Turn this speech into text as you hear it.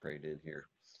right in here.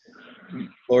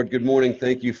 Lord, good morning.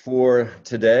 Thank you for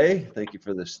today. Thank you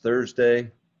for this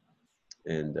Thursday.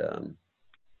 And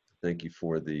thank you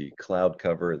for the cloud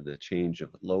cover and the change of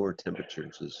lower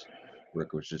temperatures, as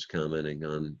Rick was just commenting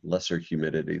on lesser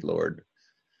humidity, Lord.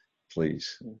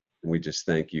 Please. We just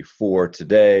thank you for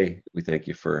today. We thank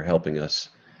you for helping us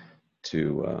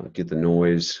to get the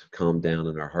noise calmed down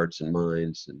in our hearts and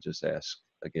minds, and just ask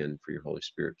again for your Holy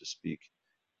Spirit to speak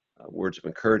words of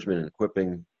encouragement and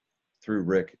equipping through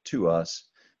Rick to us.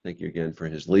 Thank you again for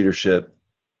his leadership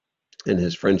and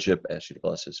his friendship. Ask you to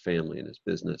bless his family and his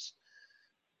business,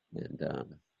 and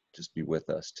just be with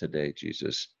us today,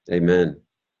 Jesus. Amen.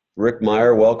 Rick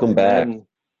Meyer, welcome back.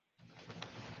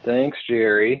 Thanks,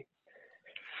 Jerry.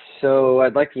 So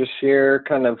I'd like to just share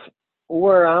kind of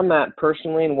where I'm at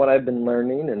personally and what I've been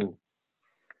learning. And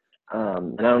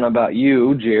I don't know about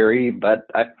you, Jerry, but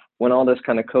when all this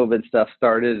kind of COVID stuff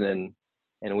started and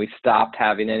we stopped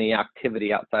having any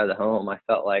activity outside of the home, I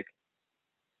felt like,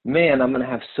 man, I'm going to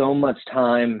have so much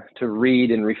time to read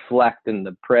and reflect and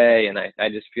to pray. And I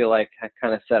just feel like I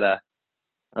kind of set a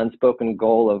unspoken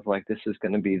goal of like, this is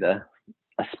going to be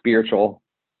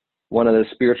one of the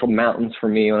spiritual mountains for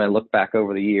me when I look back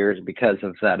over the years, because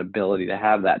of that ability to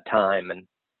have that time.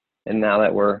 And now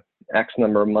that we're X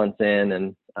number of months in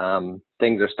and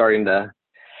things are starting to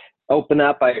open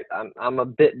up, I'm a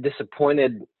bit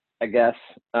disappointed, I guess,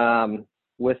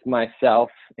 with myself,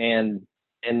 and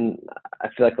I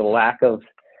feel like the lack of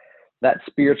that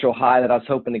spiritual high that I was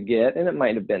hoping to get. And it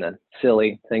might have been a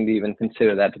silly thing to even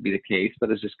consider that to be the case,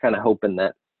 but it's just kind of hoping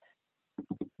that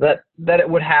it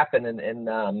would happen,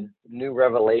 and new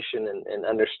revelation and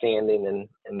understanding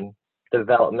and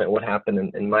development would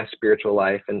happen in my spiritual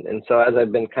life. And so as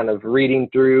I've been kind of reading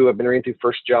through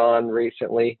 1 John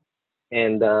recently,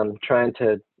 and trying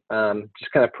to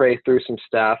just kind of pray through some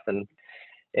stuff, and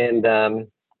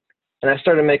I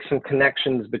started to make some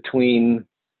connections between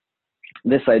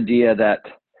this idea that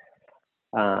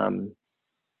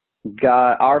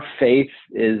God, our faith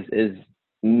is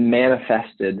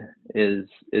manifested, is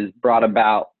brought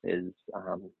about, is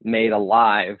made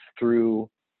alive through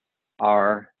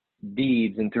our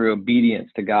deeds and through obedience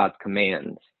to God's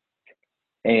commands.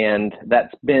 And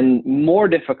that's been more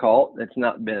difficult. It's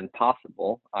not been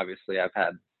impossible. Obviously, I've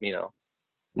had,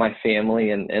 my family,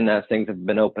 and as things have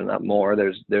been opening up more,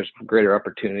 there's greater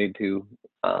opportunity to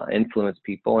influence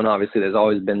people. And obviously, there's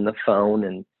always been the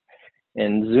phone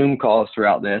and Zoom calls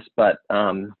throughout this, but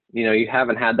you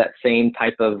haven't had that same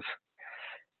type of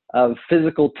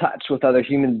physical touch with other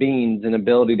human beings and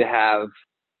ability to have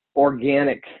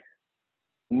organic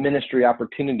ministry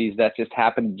opportunities that just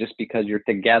happen just because you're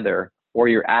together, or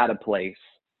you're at a place,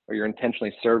 or you're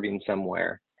intentionally serving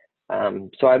somewhere.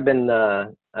 So I've been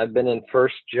in 1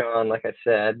 John, like I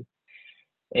said,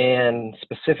 and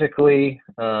specifically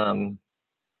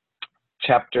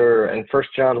chapter in 1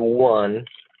 John 1.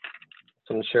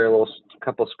 So I'm going to share a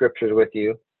couple scriptures with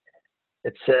you.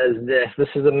 It says this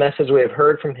is a message we have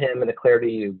heard from him and declare to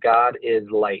you: God is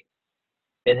light.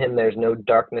 In him there's no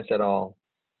darkness at all.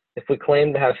 If we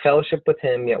claim to have fellowship with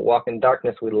him, yet walk in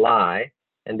darkness, we lie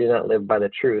and do not live by the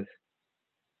truth.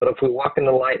 But if we walk in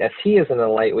the light as he is in the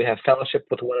light, we have fellowship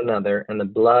with one another, and the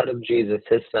blood of Jesus,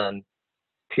 his son,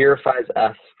 purifies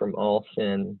us from all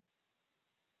sin.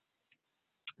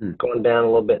 Going down a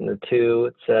little bit into 2,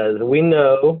 it says, we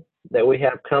know that we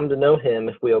have come to know him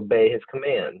if we obey his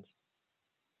commands.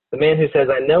 The man who says,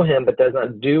 I know him, but does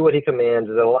not do what he commands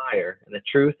is a liar, and the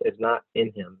truth is not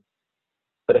in him.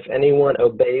 But if anyone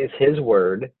obeys his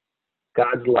word,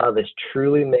 God's love is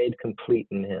truly made complete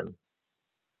in him.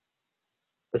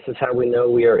 This is how we know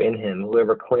we are in him.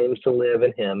 Whoever claims to live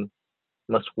in him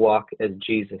must walk as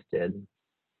Jesus did.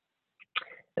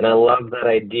 And I love that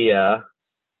idea.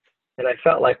 And I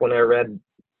felt like when I read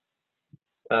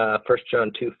 1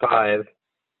 John 2:5,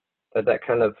 that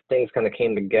kind of things kind of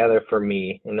came together for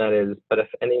me. And that is, but if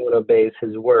anyone obeys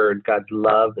his word, God's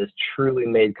love is truly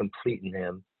made complete in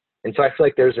him. And so I feel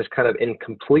like there's this kind of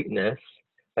incompleteness.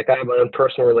 Like I have my own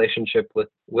personal relationship with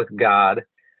God,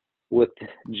 with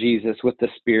Jesus, with the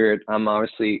Spirit. I'm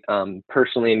obviously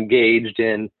personally engaged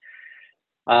in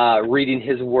reading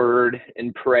his word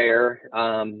in prayer,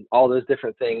 all those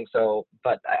different things. So,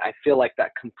 but I feel like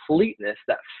that completeness,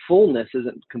 that fullness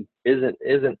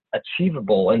isn't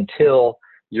achievable until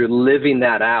you're living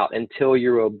that out, until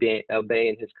you're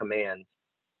obeying his commands,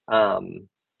 and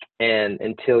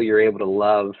until you're able to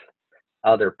love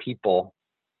other people.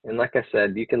 And like I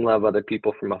said, you can love other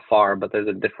people from afar, but there's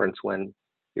a difference when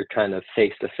you're kind of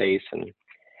face to face and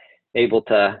able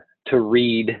to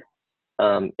read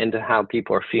into how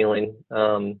people are feeling.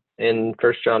 In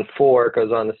 1 John 4, it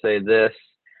goes on to say this: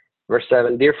 Verse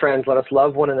 7, dear friends, let us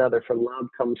love one another, for love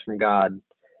comes from God.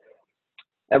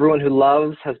 Everyone who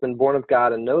loves has been born of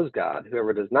God and knows God.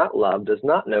 Whoever does not love does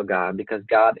not know God, because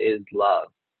God is love.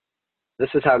 This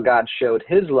is how God showed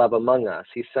his love among us.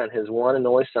 He sent his one and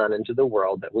only Son into the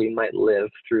world that we might live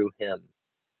through him.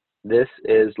 This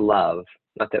is love,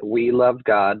 not that we loved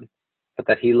God, but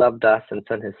that he loved us and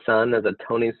sent his Son as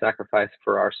atoning sacrifice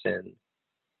for our sins.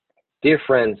 Dear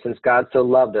friends, since God so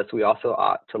loved us, we also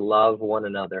ought to love one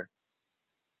another.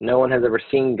 No one has ever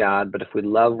seen God, but if we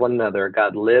love one another,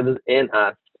 God lives in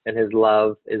us, and his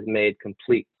love is made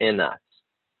complete in us.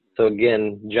 So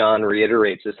again, John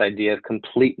reiterates this idea of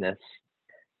completeness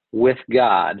with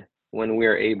God when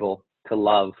we're able to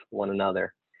love one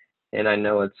another. And I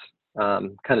know it's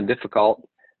kind of difficult,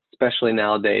 especially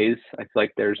nowadays. I feel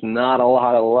like there's not a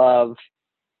lot of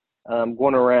love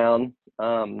going around.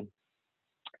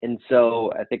 And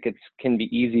so I think it can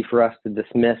be easy for us to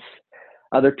dismiss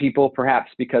other people, perhaps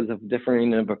because of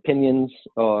differing of opinions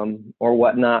or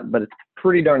whatnot. But it's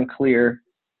pretty darn clear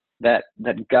that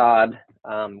God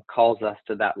calls us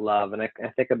to that love. And I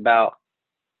think about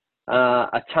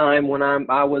a time when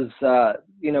I was,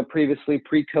 previously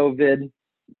pre-COVID.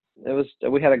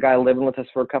 We had a guy living with us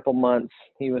for a couple months.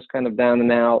 He was kind of down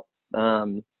and out,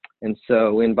 and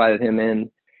so we invited him in,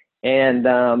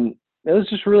 and it was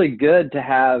just really good to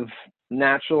have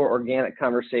natural, organic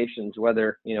conversations.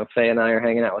 Whether Faye and I are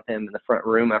hanging out with him in the front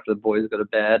room after the boys go to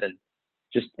bed, and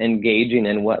just engaging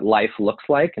in what life looks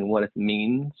like and what it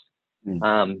means,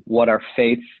 what our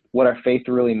faith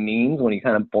really means when you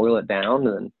kind of boil it down.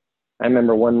 And I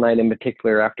remember one night in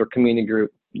particular after community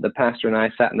group, the pastor and I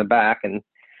sat in the back, and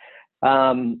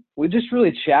we just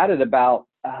really chatted about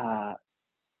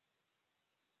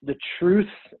the truth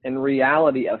and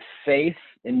reality of faith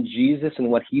in Jesus and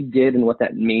what he did and what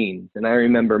that means. And I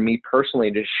remember me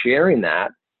personally just sharing that,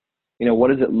 what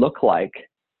does it look like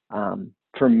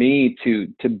for me to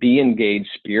be engaged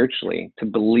spiritually, to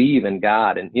believe in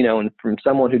God? And, and from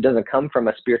someone who doesn't come from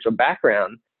a spiritual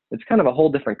background, it's kind of a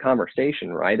whole different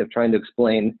conversation, right? Of trying to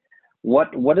explain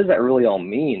what does that really all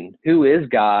mean? Who is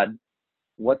God?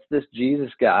 What's this Jesus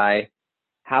guy?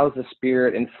 How's the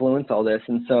Spirit influence all this?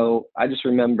 And so I just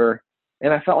remember,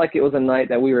 and I felt like it was a night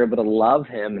that we were able to love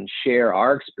him and share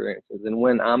our experiences. And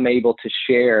when I'm able to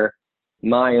share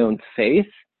my own faith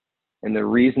and the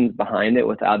reasons behind it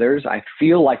with others, I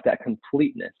feel like that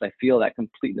completeness. I feel that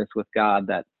completeness with God,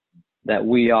 that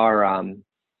we are,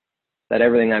 that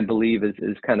everything I believe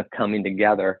is kind of coming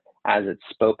together as it's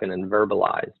spoken and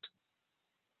verbalized.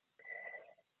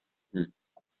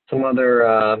 Some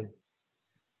other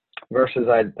verses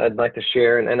I'd like to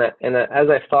share, and as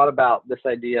I've thought about this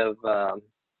idea of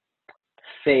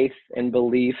faith and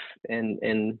belief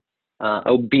and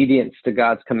obedience to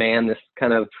God's command, this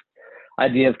kind of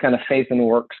idea of kind of faith and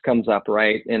works comes up,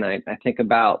 right? And I think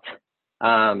about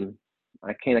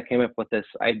I kind of came up with this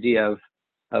idea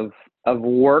of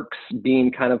works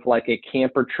being kind of like a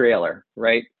camper trailer,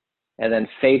 right? And then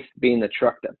faith being the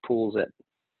truck that pulls it.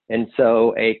 And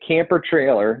so a camper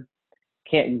trailer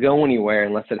can't go anywhere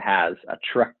unless it has a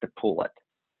truck to pull it.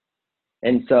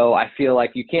 And so I feel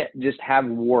like you can't just have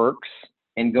works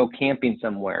and go camping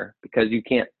somewhere because you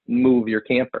can't move your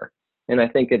camper. And I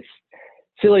think it's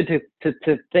silly to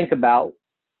think about,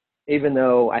 even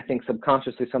though I think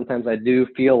subconsciously sometimes I do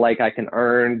feel like I can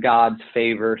earn God's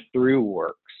favor through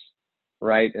works,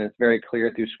 right? And it's very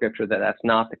clear through Scripture that that's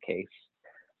not the case.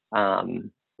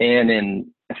 And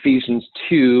in Ephesians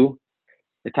 2,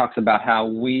 it talks about how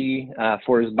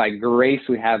for it is by grace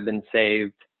we have been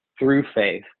saved through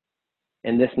faith,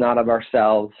 and this not of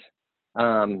ourselves,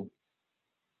 but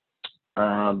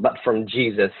from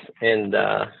Jesus. And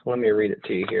let me read it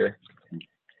to you here.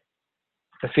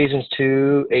 Ephesians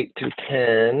 2,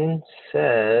 8-10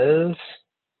 says,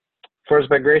 for it is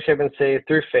by grace you have been saved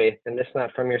through faith, and this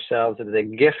not from yourselves, it is a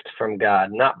gift from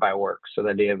God, not by works. So the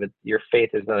idea of your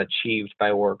faith is not achieved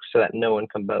by works, so that no one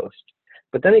can boast.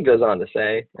 But then he goes on to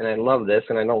say, and I love this,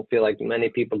 and I don't feel like many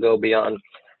people go beyond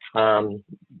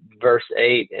verse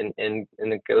 8, and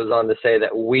it goes on to say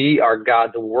that we are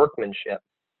God's workmanship,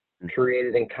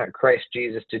 created in Christ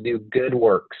Jesus to do good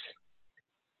works,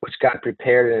 which God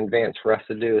prepared in advance for us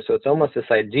to do. So it's almost this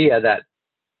idea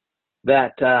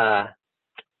that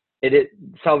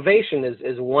salvation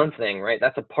is one thing, right?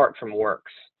 That's apart from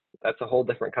works. That's a whole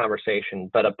different conversation.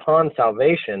 But upon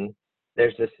salvation,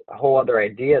 there's this whole other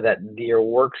idea that your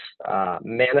works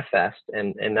manifest,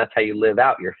 and that's how you live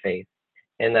out your faith.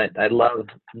 And I love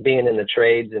being in the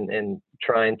trades and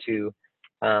trying to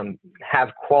have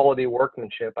quality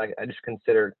workmanship. I just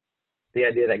consider the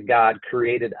idea that God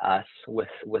created us with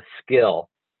skill,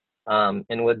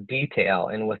 and with detail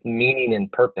and with meaning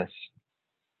and purpose.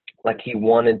 Like he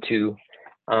wanted to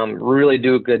really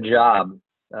do a good job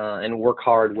and work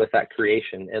hard with that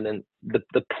creation. And then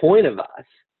the point of us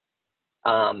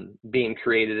being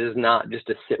created is not just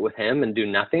to sit with him and do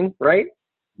nothing, right?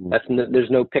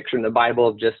 There's no picture in the Bible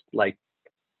of just like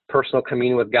personal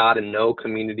communion with God and no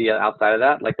community outside of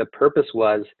that. Like the purpose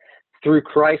was through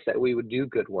Christ that we would do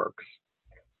good works.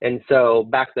 And so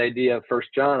back to the idea of 1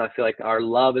 John, I feel like our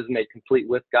love is made complete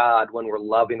with God when we're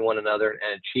loving one another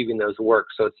and achieving those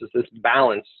works. So it's just this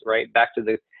balance, right? Back to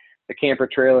the camper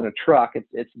trailer and a truck.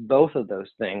 It's both of those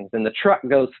things. And the truck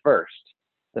goes first.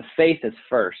 The faith is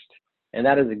first. And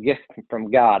that is a gift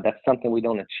from God. That's something we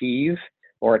don't achieve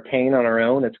or attain on our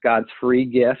own. It's God's free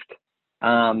gift.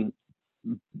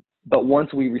 But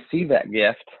once we receive that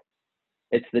gift,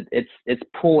 it's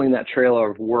pulling that trailer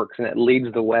of works, and it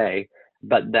leads the way.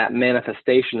 But that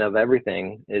manifestation of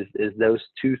everything is those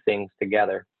two things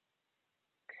together.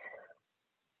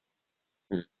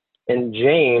 And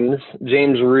James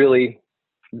really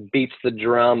beats the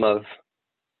drum of,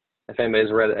 if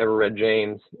anybody's ever read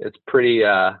James, it's pretty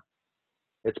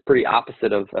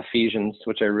opposite of Ephesians,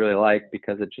 which I really like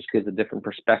because it just gives a different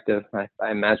perspective.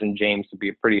 I imagine James to be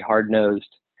a pretty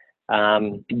hard-nosed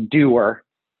doer,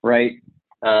 right?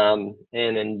 And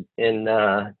in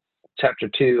chapter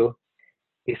 2,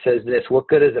 he says this: "What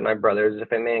good is it, my brothers,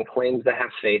 if a man claims to have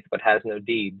faith but has no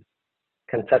deeds?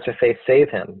 Can such a faith save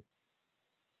him?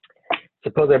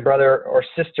 Suppose a brother or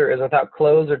sister is without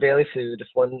clothes or daily food.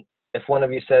 If one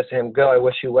of you says to him, 'Go, I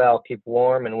wish you well, keep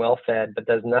warm and well fed,' but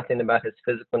does nothing about his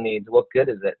physical needs, what good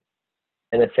is it?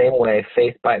 In the same way,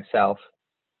 faith by itself,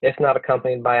 if not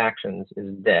accompanied by actions,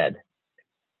 is dead."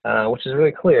 Which is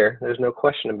really clear. There's no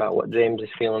question about what James is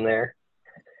feeling there.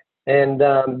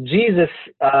 And Jesus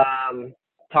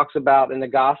talks about in the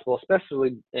gospel,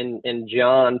 especially in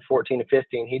John 14 and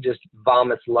 15, he just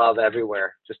vomits love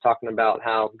everywhere, just talking about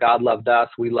how God loved us,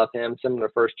 we love him, similar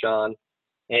to 1 John.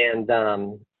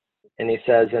 And he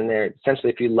says in there,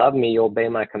 essentially, if you love me, you obey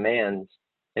my commands.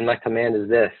 And my command is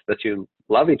this, that you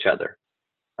love each other.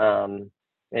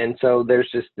 And so there's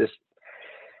just this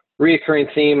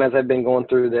reoccurring theme as I've been going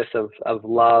through this of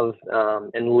love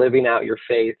and living out your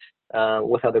faith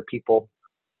with other people.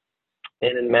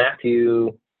 And in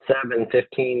Matthew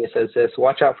 7:15, it says this: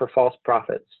 "Watch out for false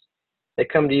prophets. They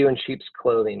come to you in sheep's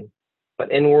clothing,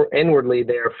 but inwardly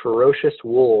they are ferocious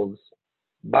wolves.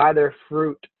 By their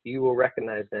fruit you will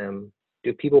recognize them.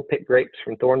 Do people pick grapes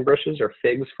from thorn bushes or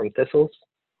figs from thistles?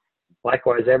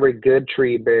 Likewise, every good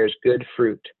tree bears good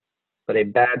fruit, but a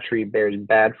bad tree bears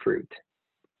bad fruit.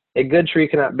 A good tree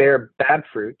cannot bear bad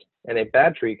fruit, and a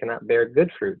bad tree cannot bear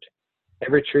good fruit.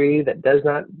 Every tree that does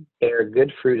not bear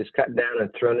good fruit is cut down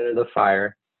and thrown into the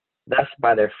fire. Thus,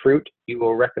 by their fruit you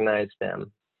will recognize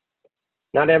them.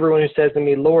 Not everyone who says to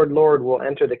me, 'Lord, Lord,' will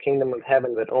enter the kingdom of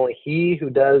heaven, but only he who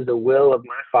does the will of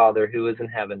my Father who is in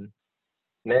heaven.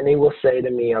 Many will say to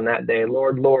me on that day,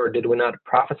 'Lord, Lord, did we not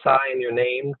prophesy in your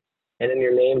name, and in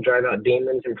your name drive out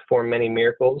demons and perform many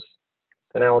miracles?'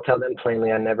 Then I will tell them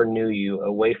plainly, 'I never knew you.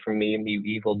 Away from me, you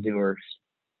evildoers.'"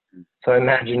 So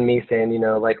imagine me saying,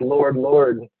 like, "Lord,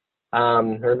 Lord,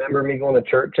 remember me going to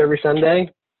church every Sunday?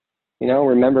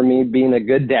 Remember me being a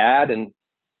good dad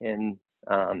and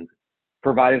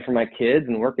providing for my kids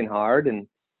and working hard." And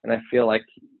I feel like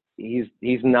he's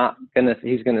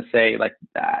gonna say like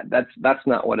that's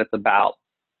not what it's about.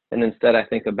 And instead I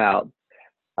think about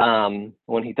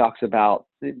when he talks about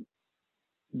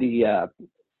the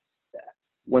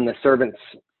when the servants,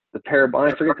 the parable,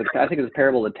 I think it's the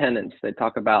parable of the tenants. They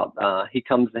talk about he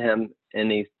comes to him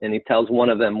and he tells one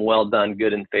of them, "Well done,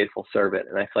 good and faithful servant."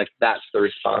 And I feel like that's the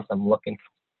response I'm looking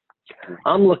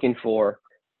for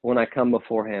when I come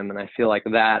before him. And I feel like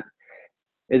that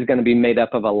is going to be made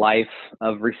up of a life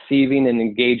of receiving and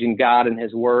engaging God and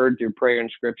his word through prayer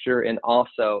and scripture, and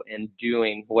also in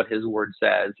doing what his word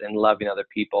says and loving other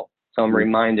people. So I'm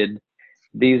reminded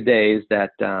these days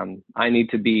that I need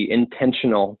to be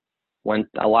intentional when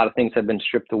a lot of things have been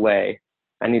stripped away.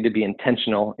 I need to be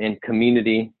intentional in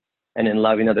community and in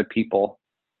loving other people.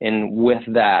 And with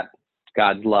that,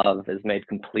 God's love is made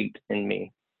complete in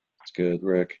me. That's good,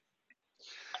 Rick.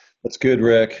 That's good,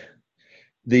 Rick.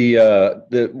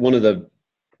 The one of the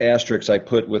asterisks I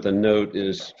put with a note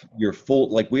is you're full,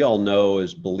 like we all know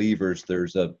as believers,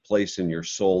 there's a place in your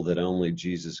soul that only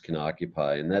Jesus can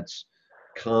occupy. And that's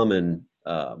common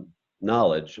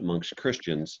knowledge amongst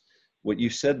Christians. What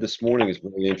you said this morning is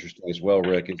really interesting as well,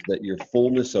 Rick, is that your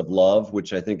fullness of love,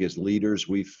 which I think as leaders,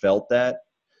 we've felt that,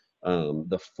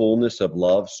 the fullness of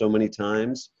love so many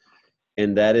times.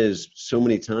 And that is so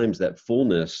many times that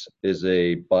fullness is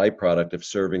a byproduct of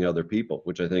serving other people,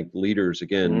 which I think leaders,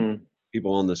 again,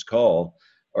 people on this call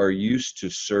are used to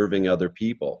serving other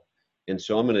people. And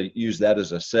so I'm going to use that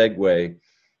as a segue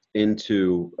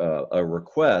into a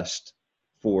request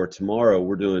for tomorrow.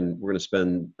 We're going to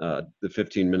spend the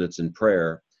 15 minutes in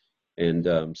prayer. And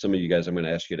some of you guys, I'm going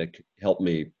to ask you to help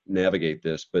me navigate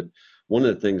this. But one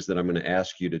of the things that I'm going to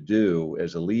ask you to do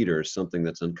as a leader, something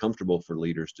that's uncomfortable for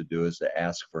leaders to do, is to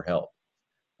ask for help.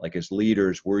 Like as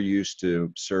leaders, we're used to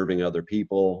serving other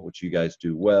people, which you guys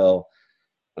do well.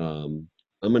 I'm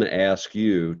going to ask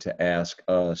you to ask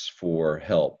us for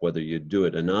help, whether you do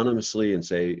it anonymously and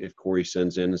say, if Corey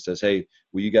sends in and says, hey,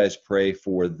 will you guys pray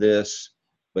for this,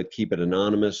 but keep it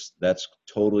anonymous? That's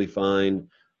totally fine.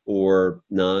 Or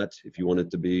not, if you want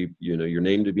it to be, your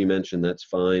name to be mentioned, that's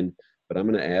fine. But I'm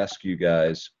going to ask you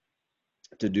guys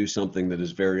to do something that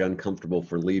is very uncomfortable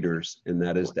for leaders, and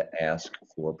that is to ask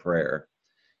for prayer.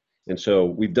 And so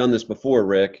we've done this before,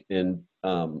 Rick, and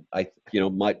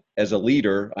as a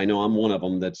leader, I know I'm one of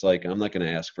them that's like, I'm not going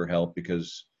to ask for help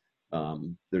because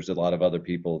there's a lot of other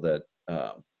people that,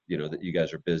 that you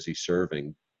guys are busy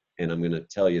serving. And I'm going to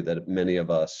tell you that many of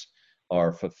us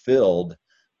are fulfilled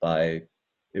by,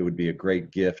 it would be a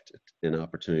great gift, an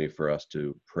opportunity for us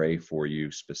to pray for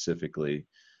you specifically,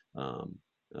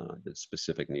 the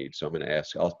specific needs. So I'm going to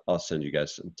ask, I'll send you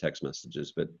guys some text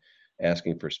messages, but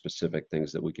asking for specific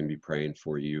things that we can be praying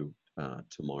for you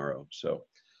tomorrow. So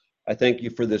I thank you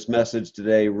for this message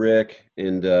today, Rick,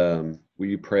 and will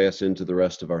you pray us into the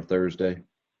rest of our Thursday?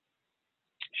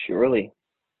 Surely.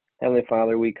 Heavenly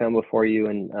Father, we come before you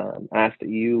and ask that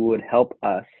you would help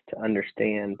us to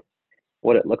understand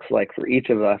what it looks like for each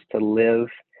of us to live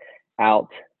out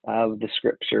of the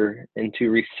scripture and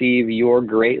to receive your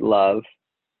great love,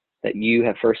 that you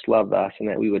have first loved us, and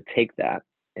that we would take that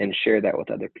and share that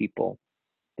with other people.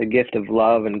 The gift of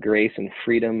love and grace and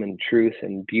freedom and truth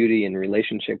and beauty and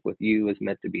relationship with you is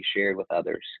meant to be shared with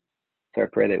others. So I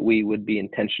pray that we would be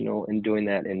intentional in doing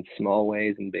that in small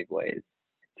ways and big ways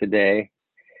today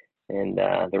and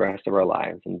the rest of our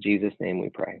lives. In Jesus' name we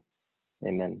pray.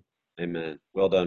 Amen. Amen. Well done.